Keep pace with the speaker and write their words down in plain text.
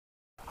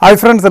Hi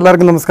friends,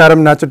 എല്ലാവർക്കും നമസ്കാരം.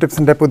 Natural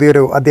ടിപ്സിന്റെ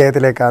പുതിയൊരു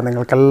അധ്യായത്തിലേക്ക്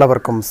നിങ്ങൾക്ക്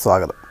എല്ലാവർക്കും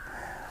സ്വാഗതം.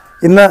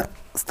 ഇന്ന്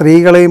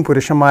സ്ത്രീകളെയും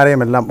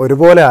പുരുഷന്മാരെയും എല്ലാം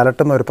ഒരുപോലെ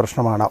അലട്ടുന്ന ഒരു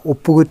പ്രശ്നമാണ്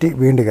ഉപ്പുകുറ്റി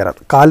വീണ്ടുകയറൽ,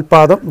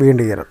 കാൽപാദം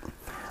വീണ്ടുകയറൽ.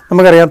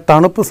 നമുക്കറിയാം,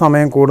 തണുപ്പ്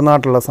സമയം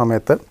കൂടുന്നതായിട്ടുള്ള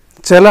സമയത്ത്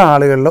ചില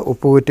ആളുകളിൽ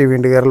ഉപ്പുകുറ്റി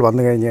വീണ്ടുകയറൽ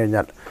വന്നു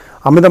കഴിഞ്ഞാൽ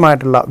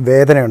അമിതമായിട്ടുള്ള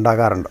വേദന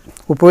ഉണ്ടാകാറുണ്ട്.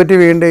 ഉപ്പുകുറ്റി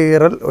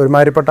വീണ്ടുകയറൽ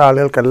ഒരുമാതിരിപ്പെട്ട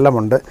ആളുകൾക്കെല്ലാം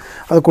ഉണ്ട്.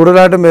 അത്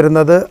കൂടുതലായിട്ടും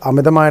വരുന്നത്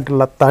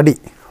അമിതമായിട്ടുള്ള തടി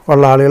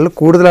ഉള്ള ആളുകൾ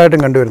കൂടുതലായിട്ടും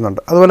കണ്ടുവരുന്നുണ്ട്.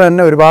 അതുപോലെ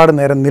തന്നെ ഒരുപാട്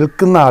നേരം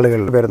നിൽക്കുന്ന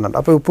ആളുകൾ വരുന്നുണ്ട്.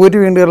 അപ്പോൾ ഉപ്പുകുറ്റി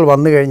വീണ്ടുകയറൽ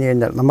വന്നു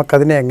കഴിഞ്ഞാൽ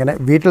നമുക്കതിനെ എങ്ങനെ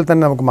വീട്ടിൽ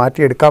തന്നെ നമുക്ക്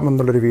മാറ്റിയെടുക്കാം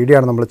എന്നുള്ളൊരു വീഡിയോ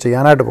ആണ് നമ്മൾ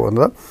ചെയ്യാനായിട്ട്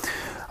പോകുന്നത്.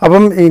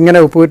 അപ്പം ഇങ്ങനെ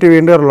ഉപ്പുകുറ്റി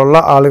വീണ്ടുകയറലുള്ള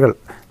ആളുകൾ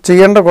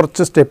ചെയ്യേണ്ട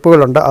കുറച്ച്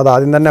സ്റ്റെപ്പുകളുണ്ട്. അത്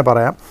ആദ്യം തന്നെ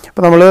പറയാം.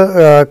 ഇപ്പോൾ നമ്മൾ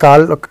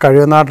കാലൊക്കെ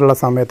കഴുകുന്നതായിട്ടുള്ള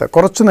സമയത്ത്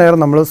കുറച്ച്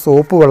നേരം നമ്മൾ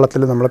സോപ്പ്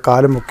വെള്ളത്തിൽ നമ്മൾ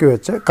കാല് മുക്കി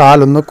വെച്ച്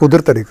കാലൊന്ന്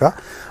കുതിർത്തെടുക്കുക.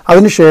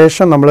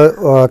 അതിനുശേഷം നമ്മൾ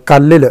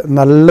കല്ലിൽ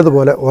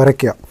നല്ലതുപോലെ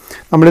ഉരയ്ക്കുക.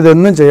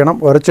 നമ്മളിതെന്നും ചെയ്യണം.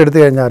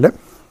 ഉരച്ചെടുത്ത് കഴിഞ്ഞാൽ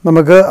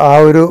നമുക്ക് ആ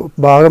ഒരു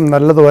ഭാഗം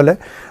നല്ലതുപോലെ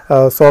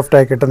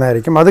സോഫ്റ്റായി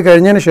കിട്ടുന്നതായിരിക്കും. അത്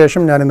കഴിഞ്ഞതിന്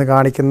ശേഷം ഞാനിന്ന്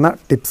കാണിക്കുന്ന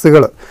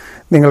ടിപ്സുകൾ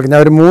ഞാൻ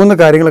ഒരു 3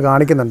 കാര്യങ്ങൾ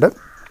കാണിക്കുന്നുണ്ട്.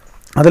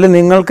 അതിൽ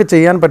നിങ്ങൾക്ക്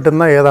ചെയ്യാൻ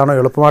പറ്റുന്ന ഏതാണോ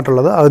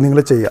എളുപ്പമായിട്ടുള്ളത് അത് നിങ്ങൾ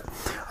ചെയ്യുക.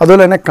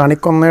 അതുപോലെ തന്നെ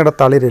കണിക്കൊന്നയുടെ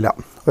തളിരില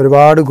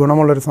ഒരുപാട്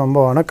ഗുണമുള്ളൊരു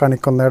സംഭവമാണ്.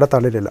 കണിക്കൊന്നയുടെ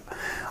തളിരില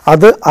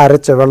അത്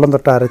അരച്ച് വെള്ളം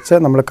തൊട്ട് അരച്ച്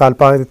നമ്മൾ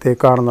കാൽപാദത്തിൽ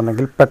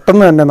തേക്കുകയാണെന്നുണ്ടെങ്കിൽ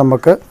പെട്ടെന്ന് തന്നെ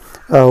നമുക്ക്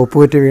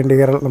ഉപ്പുകുറ്റി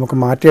വീണ്ടുകയറൽ നമുക്ക്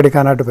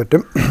മാറ്റിയെടുക്കാനായിട്ട്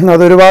പറ്റും.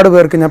 അതൊരുപാട്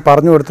പേർക്ക് ഞാൻ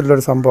പറഞ്ഞു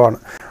കൊടുത്തിട്ടുള്ളൊരു സംഭവമാണ്.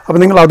 അപ്പോൾ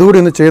നിങ്ങൾ അതുകൂടി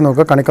ഒന്ന് ചെയ്ത്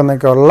നോക്കുക.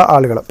 കണിക്കൊന്നയൊക്കെ ഉള്ള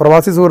ആളുകൾ,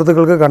 പ്രവാസി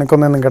സുഹൃത്തുക്കൾക്ക്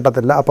കണിക്കൊന്നയൊന്നും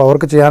കിട്ടത്തില്ല. അപ്പോൾ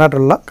അവർക്ക്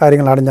ചെയ്യാനായിട്ടുള്ള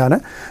കാര്യങ്ങളാണ് ഞാൻ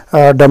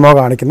ഡെമോ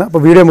കാണിക്കുന്നത്.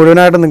 അപ്പോൾ വീഡിയോ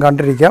മുഴുവനായിട്ടൊന്നും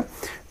കണ്ടിരിക്കാം.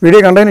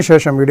 വീഡിയോ കണ്ടതിന്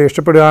ശേഷം വീഡിയോ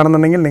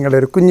ഇഷ്ടപ്പെടുകയാണെന്നുണ്ടെങ്കിൽ നിങ്ങളുടെ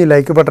ഒരു കുഞ്ഞ്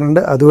ലൈക്ക് ബട്ടൺ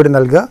ഉണ്ട്, അതുകൂടി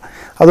നൽകുക.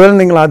 അതുപോലെ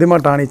നിങ്ങൾ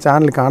ആദ്യമായിട്ടാണ് ഈ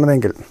ചാനൽ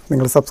കാണുന്നതെങ്കിൽ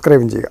നിങ്ങൾ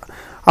സബ്സ്ക്രൈബും ചെയ്യുക.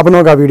 അപ്പോൾ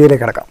നമുക്ക് ആ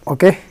വീഡിയോയിലേക്ക് കിടക്കാം.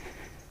 ഓക്കെ,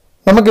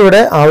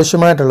 നമുക്കിവിടെ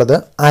ആവശ്യമായിട്ടുള്ളത്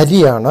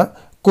അരിയാണ്.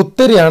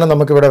 കുത്തരിയാണ്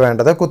നമുക്കിവിടെ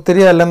വേണ്ടത്.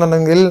 കുത്തരി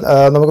അല്ലെന്നുണ്ടെങ്കിൽ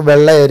നമുക്ക്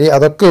വെള്ള അരി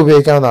അതൊക്കെ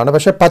ഉപയോഗിക്കാവുന്നതാണ്.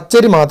 പക്ഷേ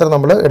പച്ചരി മാത്രം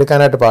നമ്മൾ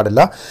എടുക്കാനായിട്ട്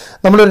പാടില്ല.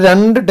 നമ്മളൊരു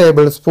 2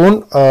 ടേബിൾ സ്പൂൺ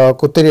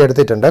കുത്തരി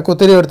എടുത്തിട്ടുണ്ട്.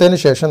 കുത്തരി എടുത്തതിന്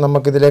ശേഷം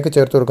നമുക്കിതിലേക്ക്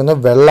ചേർത്ത് കൊടുക്കുന്ന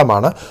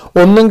വെള്ളമാണ്.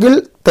 ഒന്നുകിൽ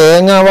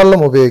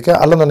തേങ്ങാവെള്ളം ഉപയോഗിക്കുക,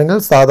 അല്ലെന്നുണ്ടെങ്കിൽ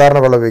സാധാരണ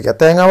വെള്ളം ഉപയോഗിക്കുക.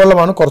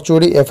 തേങ്ങാവെള്ളമാണ്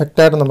കുറച്ചുകൂടി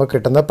എഫക്റ്റായിട്ട് നമുക്ക്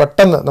കിട്ടുന്നത്.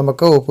 പെട്ടെന്ന്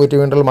നമുക്ക് ഉപ്പുകുറ്റി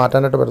വീണ്ടുകയറൽ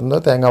മാറ്റാനായിട്ട്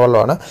പറ്റുന്നത്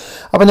തേങ്ങാവെള്ളമാണ്.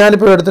 അപ്പോൾ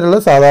ഞാനിപ്പോൾ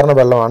എടുത്തിട്ടുള്ളത് സാധാരണ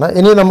വെള്ളമാണ്.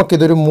 ഇനി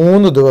നമുക്കിതൊരു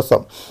 3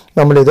 ദിവസം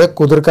നമ്മളിത്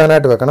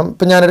കുതിർക്കാനായിട്ട് വെക്കണം.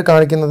 ഇപ്പം ഞാനിത്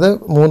കാണിക്കുന്നത്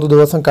 3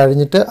 ദിവസം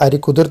കഴിഞ്ഞിട്ട് അരി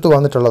കുതിർത്ത്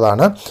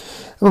വന്നിട്ടുള്ളതാണ്.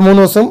 അപ്പോൾ 3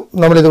 ദിവസം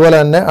നമ്മളിതുപോലെ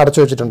തന്നെ അടച്ചു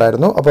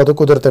വെച്ചിട്ടുണ്ടായിരുന്നു. അപ്പോൾ അത്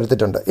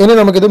കുതിർത്തെടുത്തിട്ടുണ്ട്. ഇനി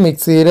നമുക്കിത്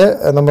മിക്സിയിൽ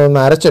നമ്മളൊന്ന്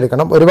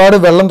അരച്ചെടുക്കണം. ഒരുപാട്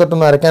വെള്ളം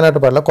തൊട്ടൊന്നും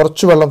അരയ്ക്കാനായിട്ട് പാടില്ല.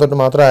 കുറച്ച് വെള്ളം തൊട്ട്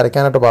മാത്രമേ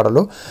അരയ്ക്കാനായിട്ട്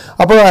പാടുള്ളൂ.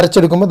 അപ്പോൾ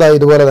അരച്ചെടുക്കുമ്പോൾ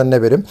ഇതുപോലെ തന്നെ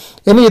വരും.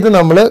 ഇനി ഇത്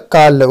നമ്മൾ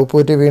കാലിൽ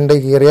ഉപ്പുകുറ്റി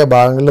വീണ്ടുകയറിയ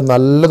ഭാഗങ്ങളിൽ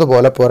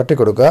നല്ലതുപോലെ പുരട്ടി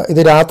കൊടുക്കുക. ഇത്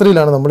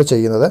രാത്രിയിലാണ് നമ്മൾ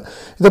ചെയ്യുന്നത്.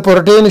 ഇത്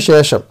പുരട്ടിയതിന്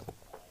ശേഷം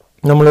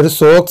നമ്മളൊരു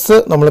സോക്സ്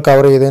നമ്മൾ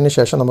കവർ ചെയ്തതിന്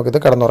ശേഷം നമുക്കിത്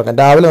കിടന്നുറങ്ങാം.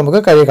 രാവിലെ നമുക്ക്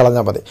കഴുകി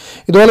കളഞ്ഞാൽ മതി.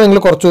 ഇതുപോലെ നിങ്ങൾ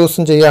കുറച്ച്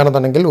ദിവസം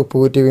ചെയ്യുകയാണെന്നുണ്ടെങ്കിൽ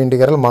ഉപ്പുകുറ്റി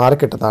വീണ്ടുകയറൽ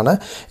മാറിക്കിട്ടുന്നതാണ്.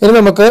 ഇനി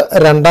നമുക്ക്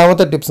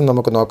രണ്ടാമത്തെ ടിപ്സ്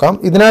നമുക്ക് നോക്കാം.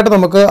 ഇതിനായിട്ട്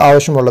നമുക്ക്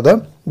ആവശ്യമുള്ളത്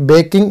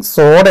ബേക്കിംഗ്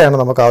സോഡയാണ്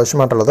നമുക്ക്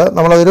ആവശ്യമായിട്ടുള്ളത്.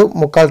 നമ്മളൊരു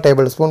 3/4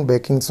 ടേബിൾ സ്പൂൺ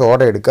ബേക്കിംഗ് സോഡ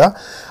എടുക്കുക.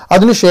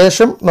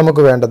 അതിനുശേഷം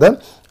നമുക്ക് വേണ്ടത്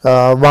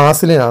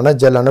വാസലിനാണ്,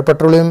 ജെല്ലാണ്.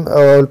 പെട്രോളിയം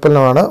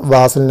ഉൽപ്പന്നമാണ്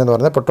വാസലിൻ എന്ന്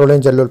പറയുന്നത്.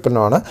 പെട്രോളിയം ജെൽ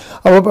ഉൽപ്പന്നമാണ്.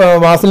 അപ്പോൾ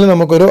വാസലിൻ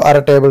നമുക്കൊരു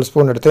 1/2 ടേബിൾ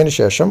സ്പൂൺ എടുത്തതിന്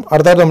ശേഷം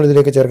അടുത്തായിട്ട് നമ്മൾ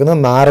ഇതിലേക്ക് ചേർക്കുന്നത്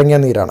നാരങ്ങ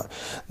നീരാണ്.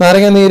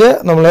 നാരങ്ങ നീര്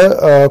നമ്മൾ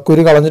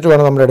കുരു കളഞ്ഞിട്ട്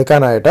വേണം നമ്മൾ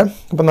എടുക്കാനായിട്ട്.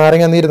 അപ്പോൾ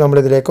നാരങ്ങ നീര്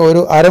നമ്മളിതിലേക്ക്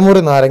ഒരു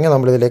അരമുറി നാരങ്ങ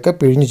നമ്മളിതിലേക്ക്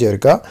പിഴിഞ്ഞ്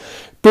ചേർക്കുക.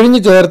 പിഴിഞ്ഞ്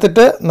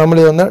ചേർത്തിട്ട്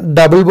നമ്മളിതൊന്ന്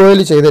ഡബിൾ ബോയിൽ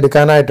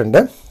ചെയ്തെടുക്കാനായിട്ടുണ്ട്.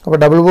 അപ്പോൾ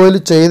ഡബിൾ ബോയിൽ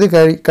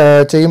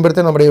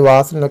ചെയ്യുമ്പോഴത്തേക്കും നമ്മുടെ ഈ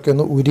വാസലിനൊക്കെ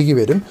ഒന്ന് ഉരുകി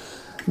വരും.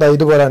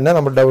 ഇതുപോലെ തന്നെ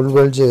നമ്മൾ ഡബിൾ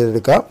ബോയിൽ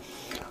ചെയ്തെടുക്കുക.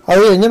 അത്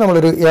കഴിഞ്ഞ്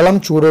നമ്മളൊരു ഇളം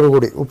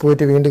ചൂടോടുകൂടി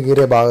ഉപ്പുകുറ്റി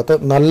വീണ്ടുകയറിയ ഭാഗത്ത്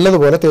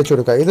നല്ലതുപോലെ തേച്ച്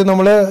കൊടുക്കുക. ഇത്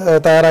നമ്മൾ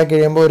തയ്യാറാക്കി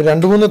കഴിയുമ്പോൾ ഒരു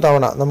 2-3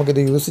 തവണ നമുക്കിത്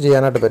യൂസ്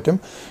ചെയ്യാനായിട്ട് പറ്റും.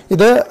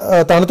 ഇത്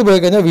തണുത്ത് പോയി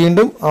കഴിഞ്ഞാൽ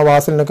വീണ്ടും ആ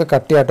വാസലിനൊക്കെ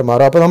കട്ടിയായിട്ട്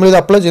മാറും. അപ്പോൾ നമ്മളിത്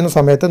അപ്ലൈ ചെയ്യുന്ന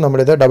സമയത്ത്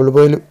നമ്മളിത് ഡബിൾ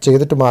ബോയിൽ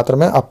ചെയ്തിട്ട്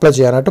മാത്രമേ അപ്ലൈ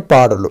ചെയ്യാനായിട്ട്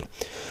പാടുള്ളൂ.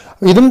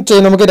 ഇതും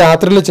നമുക്ക്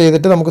രാത്രിയിൽ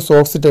ചെയ്തിട്ട് നമുക്ക്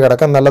സോക്സ് ഇട്ട്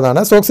കിടക്കാൻ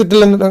നല്ലതാണ്. സോക്സ്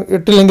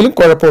ഇട്ടില്ലെങ്കിലും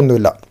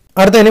കുഴപ്പമൊന്നുമില്ല.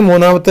 അടുത്ത ഇനി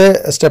 3ാമത്തെ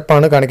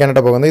സ്റ്റെപ്പാണ്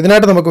കാണിക്കാനായിട്ട് പോകുന്നത്.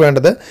 ഇതിനായിട്ട് നമുക്ക്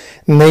വേണ്ടത്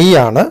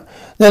നെയ്യാണ്.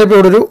 ഞാനിപ്പോൾ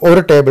ഇവിടെ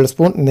ഒരു ടേബിൾ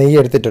സ്പൂൺ നെയ്യ്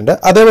എടുത്തിട്ടുണ്ട്.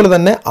 അതേപോലെ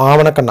തന്നെ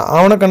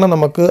ആവണക്കെണ്ണ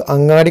നമുക്ക്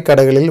അങ്ങാടി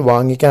കടകളിൽ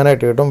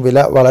വാങ്ങിക്കാനായിട്ട് കിട്ടും.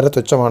 വില വളരെ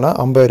തുച്ഛമാണ്,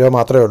 50 രൂപ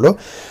മാത്രമേ ഉള്ളൂ.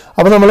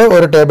 അപ്പോൾ നമ്മൾ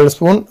 1 ടേബിൾ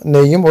സ്പൂൺ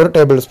നെയ്യും 1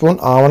 ടേബിൾ സ്പൂൺ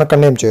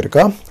ആവണക്കെണ്ണയും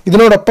ചേർക്കുക.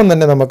 ഇതിനോടൊപ്പം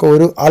തന്നെ നമുക്ക്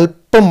ഒരു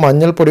അല്പം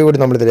മഞ്ഞൾപ്പൊടി കൂടി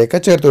നമ്മളിതിലേക്ക്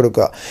ചേർത്ത്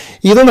കൊടുക്കുക.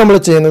 ഇത് നമ്മൾ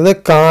ചെയ്യുന്നത്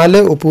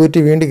കാല് ഉപ്പുകുറ്റി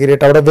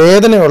വീണ്ടുകയറിയിട്ട് അവിടെ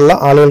വേദനയുള്ള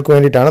ആളുകൾക്ക്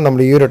വേണ്ടിയിട്ടാണ്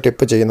നമ്മൾ ഈ ഒരു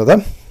ടിപ്പ് ചെയ്യുന്നത്.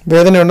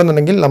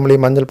 വേദനയുണ്ടെന്നുണ്ടെങ്കിൽ നമ്മൾ ഈ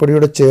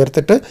മഞ്ഞൾപ്പൊടിയോട്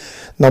ചേർത്തിട്ട്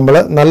നമ്മൾ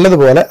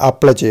നല്ലതുപോലെ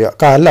അപ്ലൈ ചെയ്യുക,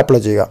 കാലിൽ അപ്ലൈ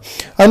ചെയ്യുക.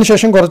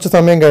 അതിനുശേഷം കുറച്ച്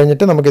സമയം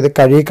കഴിഞ്ഞിട്ട് നമുക്കിത്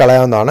കഴുകി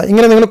കളയാവുന്നതാണ്.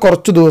 ഇങ്ങനെ നിങ്ങൾ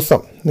കുറച്ച് ദിവസം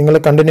നിങ്ങൾ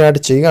കണ്ടിന്യൂ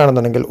ആയിട്ട്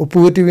ചെയ്യുകയാണെന്നുണ്ടെങ്കിൽ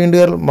ഉപ്പുകുറ്റി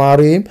വീണ്ടുകയറൽ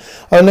മാറുകയും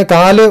അതിനെ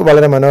കാല്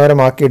വളരെ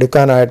മനോഹരമാക്കി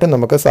എടുക്കാനായിട്ട്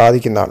നമുക്ക്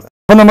സാധിക്കുന്നതാണ്.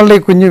 അപ്പോൾ നമ്മളുടെ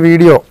ഈ കുഞ്ഞു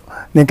വീഡിയോ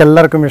നിങ്ങൾക്ക്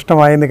എല്ലാവർക്കും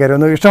ഇഷ്ടമായെന്ന്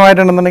കരുതുന്നു.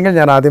 ഇഷ്ടമായിട്ടുണ്ടെന്നുണ്ടെങ്കിൽ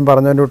ഞാൻ ആദ്യം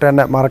പറഞ്ഞതിലൂടെ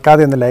തന്നെ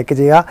മറക്കാതെ ഒന്ന് ലൈക്ക്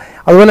ചെയ്യുക.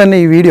 അതുപോലെ തന്നെ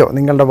ഈ വീഡിയോ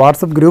നിങ്ങളുടെ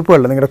വാട്സപ്പ്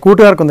ഗ്രൂപ്പുകളിൽ നിങ്ങളുടെ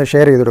കൂട്ടുകാർക്കൊന്ന്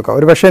ഷെയർ ചെയ്ത് കൊടുക്കുക.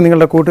 ഒരു പക്ഷേ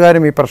നിങ്ങളുടെ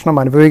കൂട്ടുകാരും ഈ പ്രശ്നം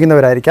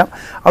അനുഭവിക്കുന്നവരായിരിക്കാം.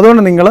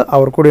 അതുകൊണ്ട് നിങ്ങൾ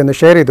അവർക്കൂടി ഒന്ന്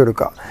ഷെയർ ചെയ്ത്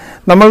കൊടുക്കുക.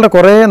 നമ്മളുടെ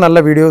കുറേ നല്ല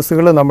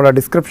വീഡിയോസുകൾ നമ്മുടെ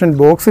ഡിസ്ക്രിപ്ഷൻ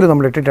ബോക്സിൽ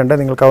നമ്മൾ ഇട്ടിട്ടുണ്ട്.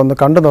 നിങ്ങൾക്ക് അതൊന്ന്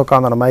കണ്ടു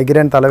നോക്കാവുന്നതാണ്.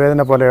 മൈഗ്രെയിൻ,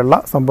 തലവേദന പോലെയുള്ള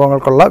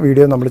സംഭവങ്ങൾക്കുള്ള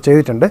വീഡിയോ നമ്മൾ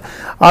ചെയ്തിട്ടുണ്ട്.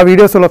 ആ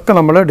വീഡിയോസുകളൊക്കെ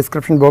നമ്മൾ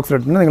ഡിസ്ക്രിപ്ഷൻ ബോക്സിൽ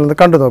ഇട്ടിട്ടുണ്ട്. നിങ്ങളൊന്ന്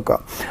കണ്ടു നോക്കുക.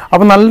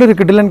 അപ്പോൾ നല്ലൊരു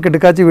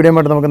കിടിക്കാച്ചി വീഡിയോ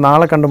ആയിട്ട് നമുക്ക്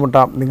നാളെ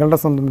കണ്ടുമുട്ടാം. നിങ്ങളുടെ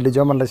സ്വന്തം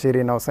Lijo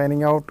Mallassery now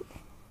signing out.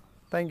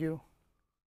 Thank you.